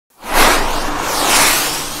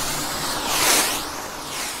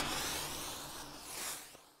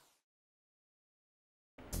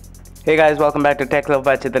Hey guys, welcome back to Tech Love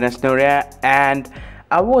by Nougat, and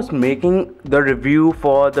I was making the review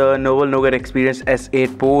for the novel Nougat Experience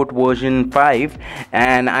S8 port version 5,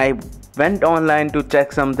 and I went online to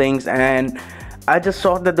check some things, and I just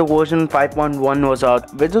saw that the version 5.1 was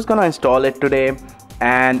out. We're just gonna install it today,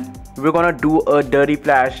 and we're gonna do a dirty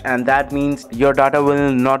flash, and that means your data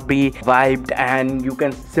will not be wiped, and you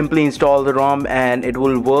can simply install the ROM and it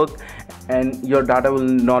will work, and your data will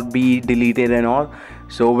not be deleted and all.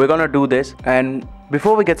 So we're gonna do this, and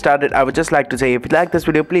before we get started, I would just like to say, if you like this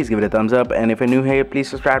video, please give it a thumbs up, and if you're new here, please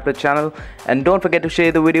subscribe to the channel and don't forget to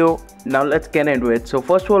share the video. Now let's get into it. So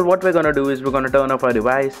first of all, what we're gonna do is we're gonna turn off our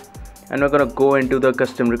device and we're gonna go into the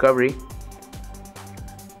custom recovery.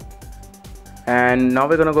 And now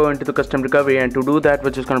we're gonna go into the custom recovery, and to do that, we're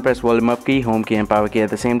just gonna press volume up key, home key and power key at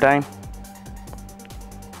the same time.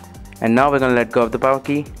 And now we're gonna let go of the power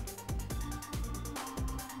key.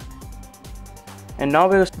 And now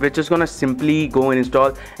we're just gonna simply go and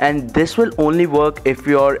install, and this will only work if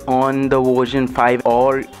you're on the version 5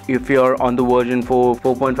 or if you're on the version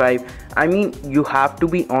 4.5. I mean, you have to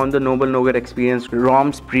be on the Noble Nougat Experience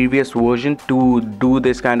ROM's previous version to do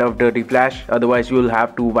this kind of dirty flash, otherwise you'll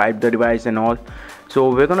have to wipe the device and all.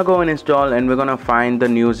 So we're gonna go and install, and we're gonna find the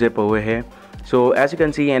new zip over here. So as you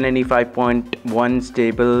can see, NNE 5.1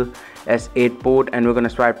 stable S8 port, and we're gonna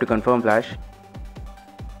swipe to confirm flash.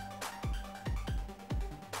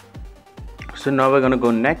 So now we're gonna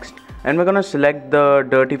go next, and we're gonna select the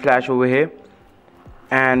dirty flash over here,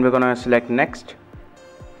 and we're gonna select next,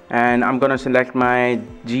 and I'm gonna select my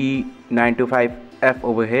G925F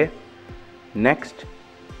over here, next,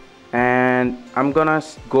 and I'm gonna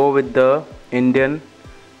go with the Indian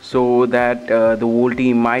so that the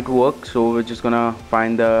VoLTE might work. So we're just gonna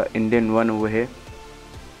find the Indian one over here.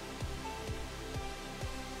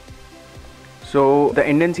 So the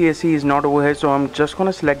Indian CSC is not over here, so I'm just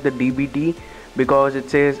gonna select the DBT because it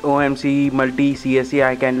says OMC multi CSC.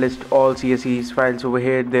 I can list all CSC's files over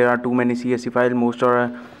here. There are too many CSC files, most are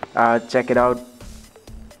check it out.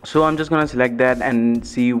 So I'm just gonna select that and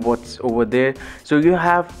see what's over there. So you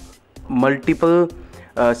have multiple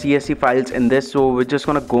CSC files in this, so we're just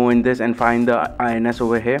gonna go in this and find the INS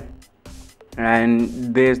over here.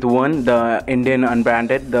 And there's the one, the Indian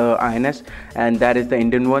unbranded, the INS, and that is the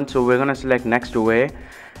Indian one. So we're gonna select next over here,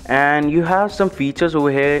 and you have some features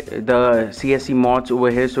over here, the CSC mods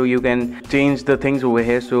over here, so you can change the things over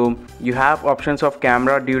here. So you have options of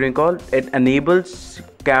camera during call. It enables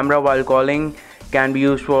camera while calling, can be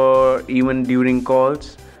used for even during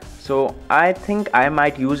calls. So I think I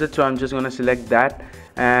might use it, so I'm just gonna select that.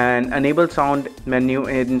 And enable sound menu,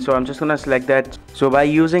 and so I'm just gonna select that. So by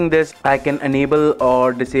using this, I can enable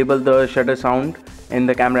or disable the shutter sound in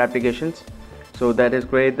the camera applications. So that is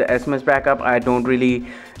great. The SMS backup, I don't really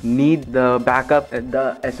need the backup,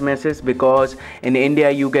 the SMSs, because in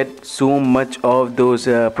India you get so much of those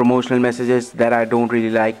promotional messages that I don't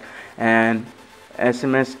really like. And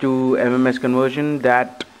SMS to MMS conversion,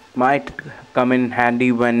 that might come in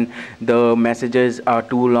handy when the messages are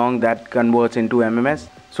too long, that converts into MMS.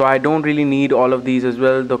 So I don't really need all of these as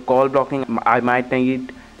well. The call blocking I might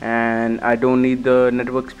need, and I don't need the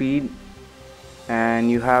network speed.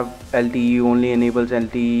 And you have LTE only, enables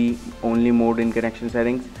LTE only mode in connection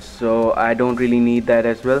settings, so I don't really need that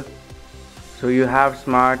as well. So you have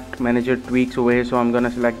smart manager tweaks over here, so I'm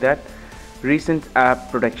gonna select that. Recent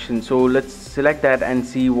app protection, so let's select that and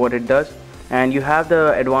see what it does. And you have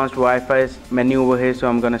the advanced Wi-Fi menu over here, so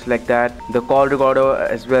I'm gonna select that. The call recorder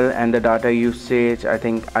as well, and the data usage, I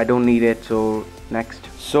think I don't need it, so next.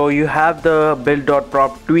 So you have the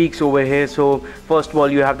build.prop tweaks over here. So first of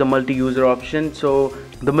all, you have the multi-user option. So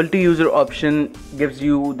the multi-user option gives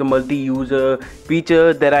you the multi-user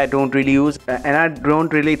feature that I don't really use, and I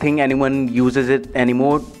don't really think anyone uses it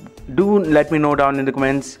anymore. Do let me know down in the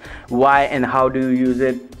comments why and how do you use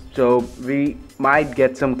it, so we might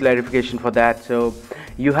get some clarification for that. So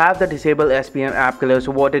you have the disable SPM app killer.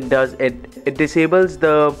 So what it does, it disables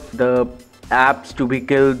the apps to be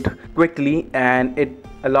killed quickly, and it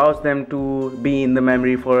allows them to be in the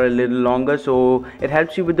memory for a little longer. So it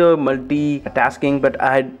helps you with the multitasking, but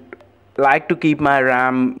I'd like to keep my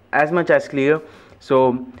RAM as much as clear,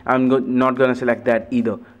 so I'm not gonna select that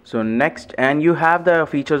either. So next, and you have the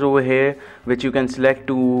features over here which you can select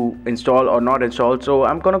to install or not install. So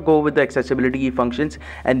I'm gonna go with the accessibility functions,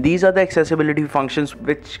 and these are the accessibility functions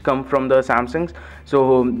which come from the Samsungs.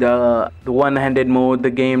 So the one-handed mode, the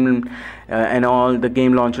game and all, the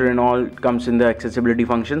game launcher and all comes in the accessibility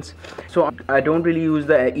functions. So I don't really use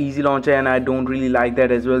the easy launcher, and I don't really like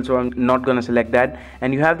that as well, so I'm not gonna select that.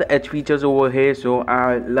 And you have the edge features over here, so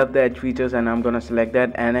I love the edge features, and I'm gonna select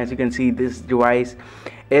that. And as you can see, this device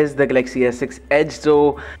is the Galaxy S6 Edge,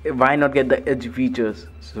 so why not get the Edge features?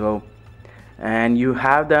 So, and you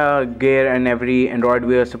have the gear and every Android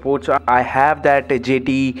Wear support. So I have that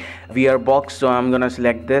JT VR box, so I'm gonna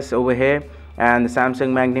select this over here, and the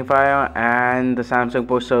Samsung magnifier and the Samsung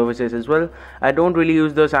post services as well. I don't really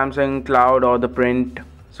use the Samsung cloud or the print,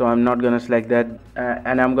 so I'm not gonna select that,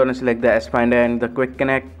 and I'm gonna select the S Finder and the Quick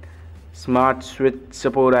Connect. Smart switch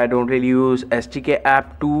support I don't really use. SDK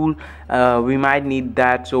app tool, we might need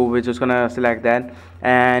that, so we're just gonna select that.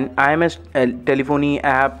 And IMS telephony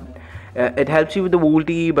app, it helps you with the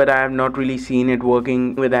VoLTE, but I have not really seen it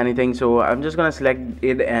working with anything, so I'm just gonna select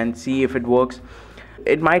it and see if it works.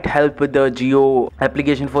 It might help with the Geo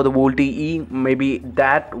application for the VoLTE, maybe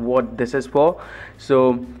that what this is for.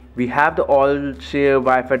 So we have the all share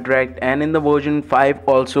Wi-Fi direct, and in the version 5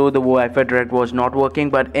 also the Wi-Fi direct was not working,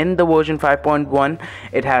 but in the version 5.1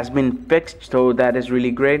 it has been fixed, so that is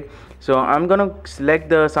really great. So I'm gonna select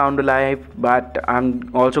the sound alive, but I'm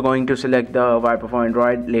also going to select the Viper for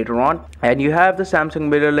Android later on. And you have the Samsung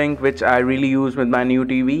Mirror Link, which I really use with my new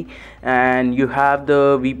TV, and you have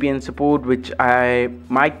the VPN support, which I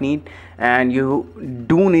might need, and you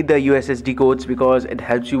do need the USSD codes because it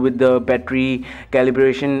helps you with the battery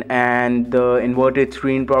calibration and the inverted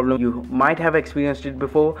screen problem. You might have experienced it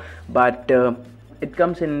before, but it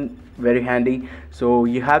comes in very handy. So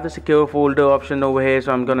you have the secure folder option over here,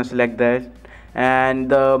 so I'm gonna select that. And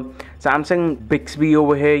the Samsung Bixby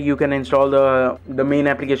over here, you can install the main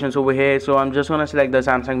applications over here, so I'm just gonna select the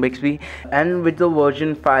Samsung Bixby. And with the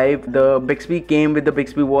version 5, the Bixby came with the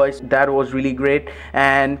Bixby voice. That was really great.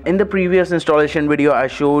 And in the previous installation video I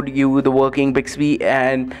showed you the working Bixby,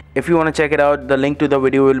 and if you want to check it out, the link to the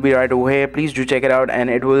video will be right over here. Please do check it out, and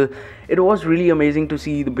it was really amazing to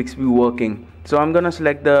see the Bixby working. So I'm gonna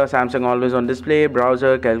select the Samsung Always On Display,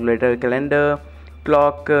 browser, calculator, calendar,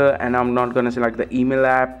 clock, and I'm not gonna select the email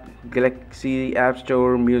app, Galaxy App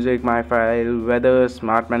Store, music, my file, weather,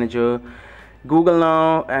 smart manager, Google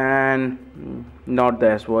Now, and not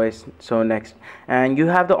the S voice. So next, and you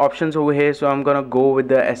have the options over here, so I'm gonna go with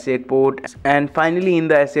the S8 port. And finally, in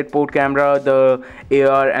the S8 port camera, the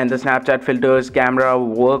AR and the Snapchat filters camera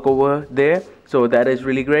work over there, so that is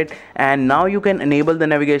really great. And now you can enable the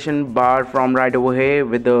navigation bar from right over here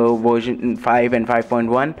with the version 5 and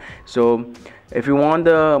 5.1. so if you want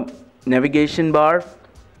the navigation bar,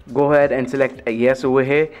 go ahead and select yes over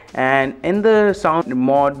here. And in the sound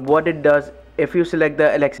mode, what it does, if you select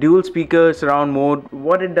the Alexa dual speaker surround mode,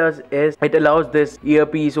 what it does is it allows this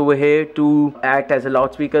earpiece over here to act as a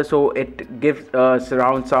loudspeaker, so it gives a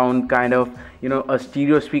surround sound kind of, you know, a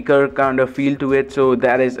stereo speaker kind of feel to it. So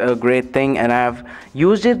that is a great thing, and I've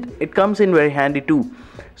used it. It comes in very handy too.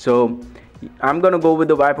 So I'm gonna go with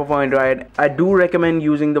the Viper for Android. I do recommend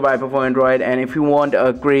using the Viper for Android, and if you want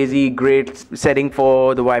a crazy great setting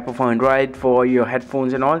for the Viper for Android for your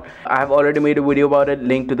headphones and all, I've already made a video about it.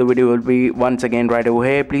 Link to the video will be once again right over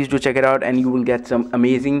here. Please do check it out, and you will get some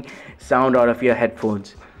amazing sound out of your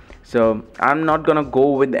headphones. So I'm not gonna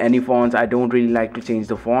go with any fonts. I don't really like to change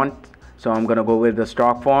the font, so I'm gonna go with the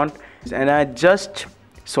stock font. And I just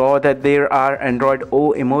saw that there are Android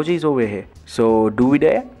O emojis over here, so do we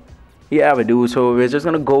dare? Yeah, we do. So we're just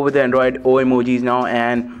gonna go with the Android O emojis now,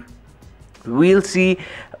 and we'll see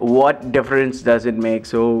what difference does it make.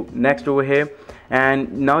 So next over here,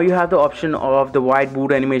 and now you have the option of the white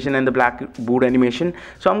boot animation and the black boot animation.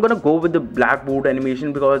 So I'm gonna go with the black boot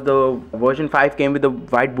animation because the version 5 came with the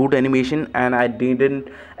white boot animation, and I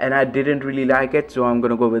didn't really like it, so I'm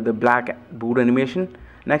gonna go with the black boot animation.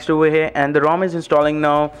 Next over here, and the ROM is installing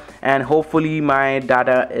now, and hopefully my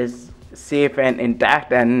data is safe and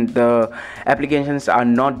intact and the applications are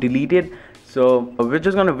not deleted. So we're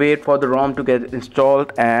just gonna wait for the ROM to get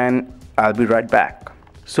installed, and I'll be right back.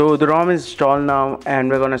 So the ROM is installed now, and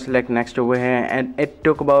we're gonna select next over here, and it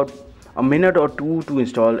took about a minute or two to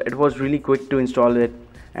install. It was really quick to install it,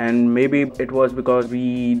 and maybe it was because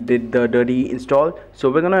we did the dirty install. So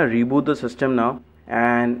we're gonna reboot the system now,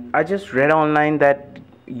 and I just read online that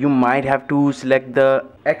you might have to select the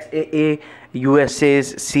XAA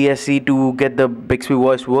USA's CSC to get the Bixby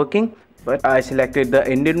voice working, but I selected the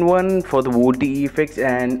Indian one for the VoLTE fix,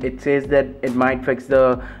 and it says that it might fix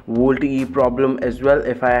the VoLTE problem as well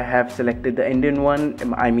if I have selected the Indian one.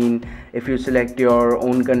 I mean, if you select your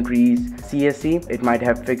own country's CSC, it might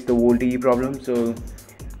have fixed the VoLTE problem. So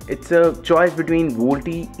it's a choice between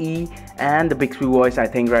VoLTE and the Bixby voice, I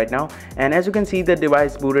think, right now. And as you can see, the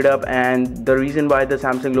device booted up, and the reason why the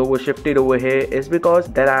Samsung logo shifted over here is because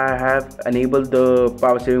that I have enabled the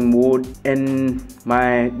power saving mode in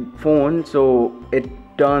my phone, so it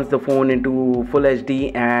turns the phone into full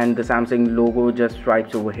HD and the Samsung logo just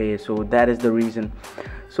stripes over here. So that is the reason.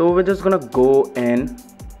 So we're just gonna go in.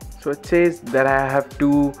 So it says that I have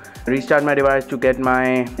to restart my device to get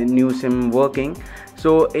my new SIM working.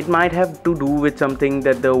 So it might have to do with something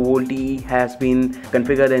that the VoLTE has been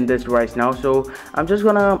configured in this device now. So I'm just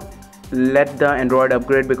gonna let the Android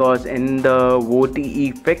upgrade, because in the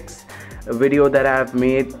VoLTE fix video that I have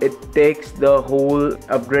made, it takes the whole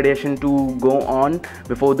upgradation to go on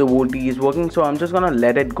before the VoLTE is working. So I'm just gonna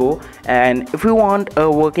let it go. And if you want a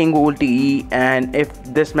working VoLTE, and if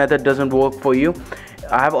this method doesn't work for you,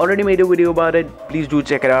 I have already made a video about it. Please do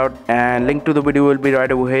check it out, and link to the video will be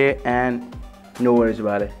right over here, and no worries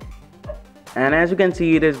about it. And as you can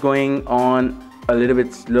see, it is going on a little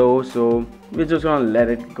bit slow, so we're just gonna let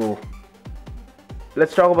it go.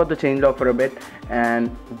 Let's talk about the changelog for a bit.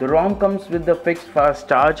 And the ROM comes with the fixed fast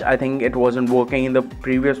charge. I think it wasn't working in the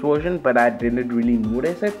previous version, but I didn't really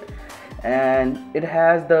notice it. And it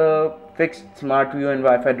has the fixed smart view and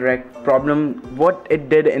Wi-Fi direct problem. What it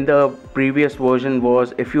did in the previous version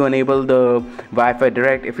was, if you enable the Wi-Fi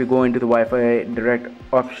direct, if you go into the Wi-Fi direct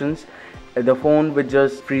options, the phone will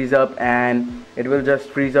just freeze up, and it will just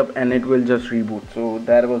reboot. So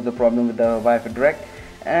that was the problem with the Wi-Fi direct.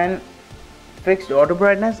 And fixed auto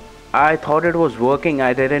brightness, I thought it was working.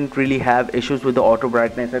 I didn't really have issues with the auto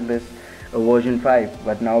brightness in this version 5,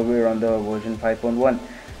 but now we're on the version 5.1.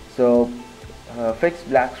 So fixed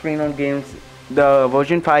black screen on games. The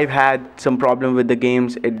version 5 had some problem with the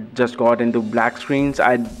games. It just got into black screens.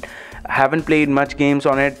 I haven't played much games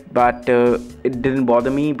on it, but it didn't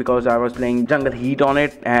bother me because I was playing Jungle Heat on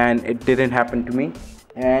it, and it didn't happen to me.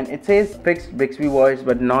 And it says fixed Bixby voice,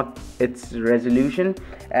 but not its resolution,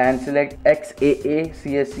 and select XAA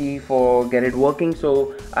CSC for get it working.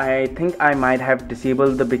 So I think I might have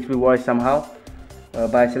disabled the Bixby voice somehow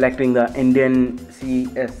by selecting the Indian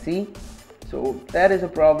CSC. So that is a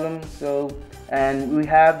problem. So, and we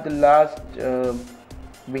have the last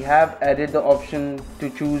we have added the option to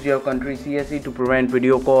choose your country CSC to prevent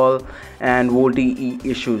video call and VoLTE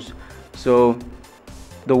issues. So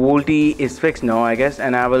the VoLTE is fixed now, I guess,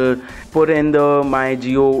 and I will put in my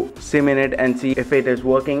Geo SIM in it and see if it is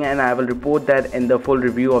working, and I will report that in the full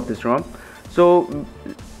review of this ROM. So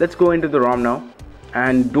let's go into the ROM now,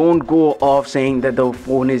 and don't go off saying that the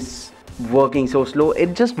phone is working so slow.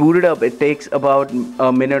 It just booted up. It takes about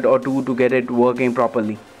a minute or two to get it working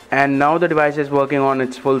properly. And now the device is working on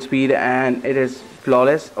its full speed, and it is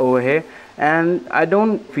flawless over here. And I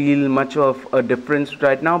don't feel much of a difference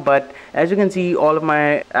right now, but as you can see, all of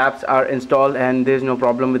my apps are installed and there's no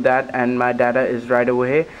problem with that, and my data is right over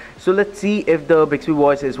here. So let's see if the Bixby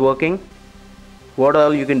voice is working, what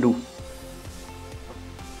all you can do.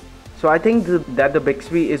 So I think that the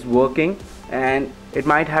Bixby is working, and it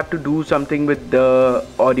might have to do something with the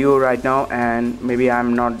audio right now, and maybe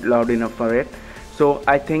I'm not loud enough for it. So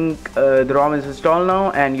I think the ROM is installed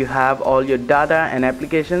now, and you have all your data and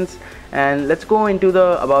applications. And let's go into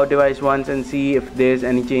the about device once and see if there's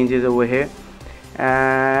any changes over here.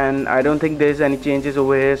 And I don't think there's any changes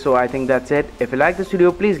over here, so I think that's it. If you like this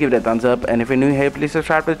video, please give it a thumbs up, and if you're new here, please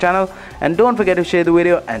subscribe to the channel, and don't forget to share the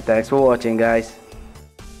video. And thanks for watching, guys.